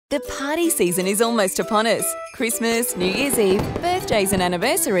The party season is almost upon us. Christmas, New Year's Eve, birthdays and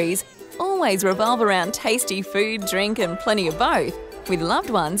anniversaries always revolve around tasty food, drink and plenty of both, with loved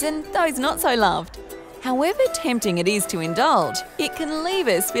ones and those not so loved. However tempting it is to indulge, it can leave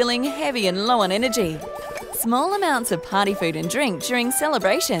us feeling heavy and low on energy. Small amounts of party food and drink during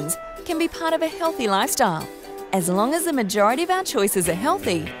celebrations can be part of a healthy lifestyle, as long as the majority of our choices are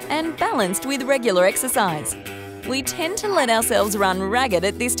healthy and balanced with regular exercise. We tend to let ourselves run ragged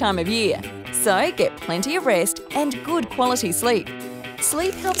at this time of year, so get plenty of rest and good quality sleep.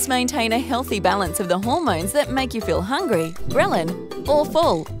 Sleep helps maintain a healthy balance of the hormones that make you feel hungry, ghrelin, or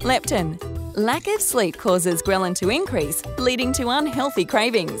full, leptin. Lack of sleep causes ghrelin to increase, leading to unhealthy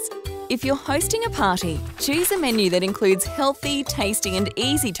cravings. If you're hosting a party, choose a menu that includes healthy, tasty and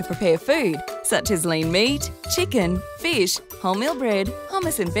easy to prepare food, such as lean meat, chicken, fish, wholemeal bread,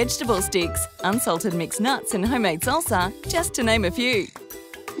 hummus and vegetable sticks, unsalted mixed nuts and homemade salsa, just to name a few.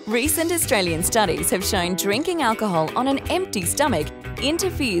 Recent Australian studies have shown drinking alcohol on an empty stomach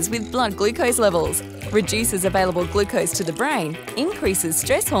interferes with blood glucose levels, reduces available glucose to the brain, increases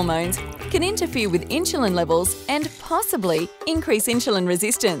stress hormones, can interfere with insulin levels and possibly increase insulin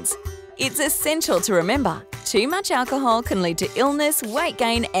resistance. It's essential to remember, too much alcohol can lead to illness, weight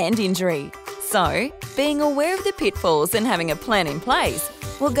gain and injury. So, being aware of the pitfalls and having a plan in place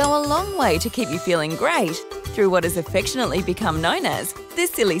will go a long way to keep you feeling great through what has affectionately become known as the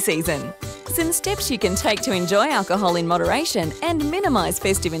silly season. Some steps you can take to enjoy alcohol in moderation and minimise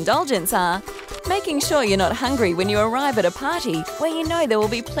festive indulgence are making sure you're not hungry when you arrive at a party where you know there will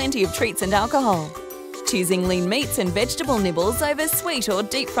be plenty of treats and alcohol. Choosing lean meats and vegetable nibbles over sweet or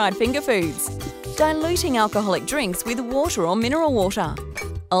deep-fried finger foods. Diluting alcoholic drinks with water or mineral water.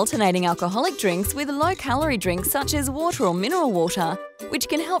 Alternating alcoholic drinks with low-calorie drinks such as water or mineral water, which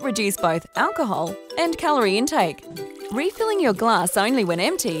can help reduce both alcohol and calorie intake. Refilling your glass only when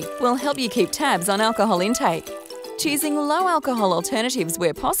empty will help you keep tabs on alcohol intake. Choosing low-alcohol alternatives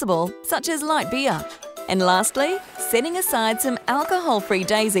where possible, such as light beer. And lastly, setting aside some alcohol-free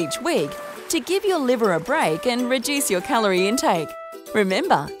days each week to give your liver a break and reduce your calorie intake.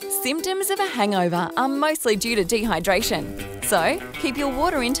 Remember, symptoms of a hangover are mostly due to dehydration, so keep your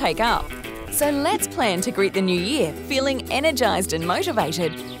water intake up. So let's plan to greet the new year feeling energised and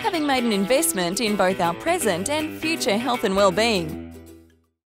motivated, having made an investment in both our present and future health and well-being.